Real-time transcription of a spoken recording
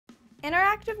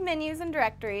Interactive menus and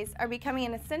directories are becoming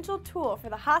an essential tool for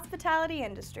the hospitality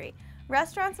industry.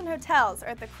 Restaurants and hotels are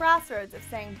at the crossroads of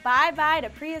saying bye-bye to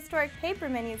prehistoric paper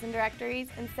menus and directories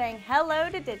and saying hello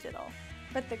to digital.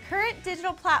 But the current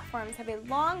digital platforms have a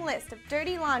long list of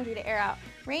dirty laundry to air out,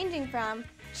 ranging from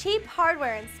cheap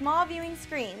hardware and small viewing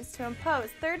screens to impose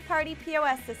third-party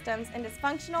POS systems and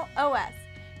dysfunctional OS,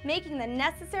 making the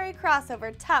necessary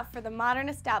crossover tough for the modern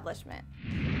establishment.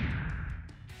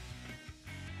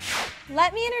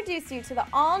 Let me introduce you to the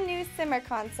all-new SIMMAR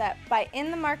concept by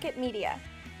In the Market Media.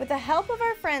 With the help of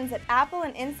our friends at Apple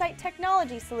and Insight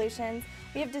Technology Solutions,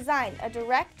 we have designed a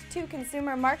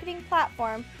direct-to-consumer marketing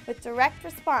platform with direct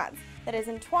response that is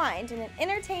entwined in an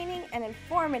entertaining and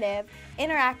informative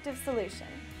interactive solution.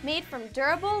 Made from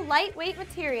durable, lightweight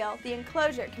material, the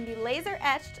enclosure can be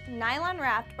laser-etched,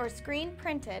 nylon-wrapped, or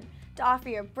screen-printed to offer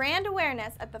your brand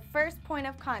awareness at the first point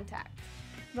of contact.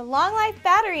 The long-life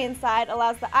battery inside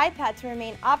allows the iPad to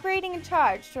remain operating and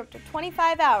charged for up to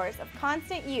 25 hours of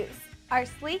constant use. Our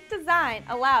sleek design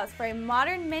allows for a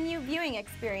modern menu viewing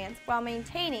experience while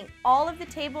maintaining all of the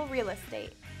table real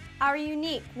estate. Our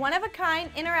unique,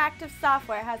 one-of-a-kind interactive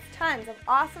software has tons of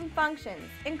awesome functions,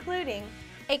 including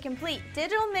a complete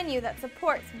digital menu that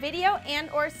supports video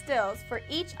and/or stills for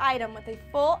each item with a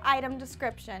full item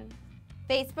description,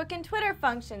 Facebook and Twitter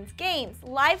functions, games,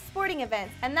 live sporting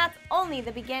events, and that's only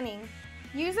the beginning.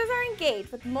 Users are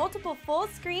engaged with multiple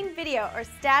full-screen video or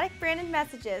static branded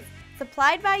messages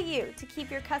supplied by you to keep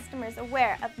your customers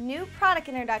aware of new product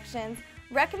introductions,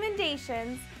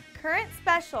 recommendations, current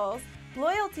specials,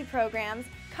 loyalty programs,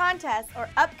 contests, or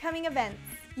upcoming events.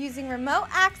 Using remote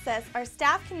access, our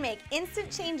staff can make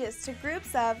instant changes to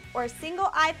groups of or single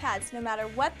iPads no matter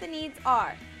what the needs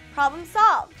are. Problem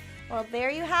solved! Well, there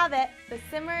you have it, the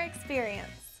SIMMAR Experience.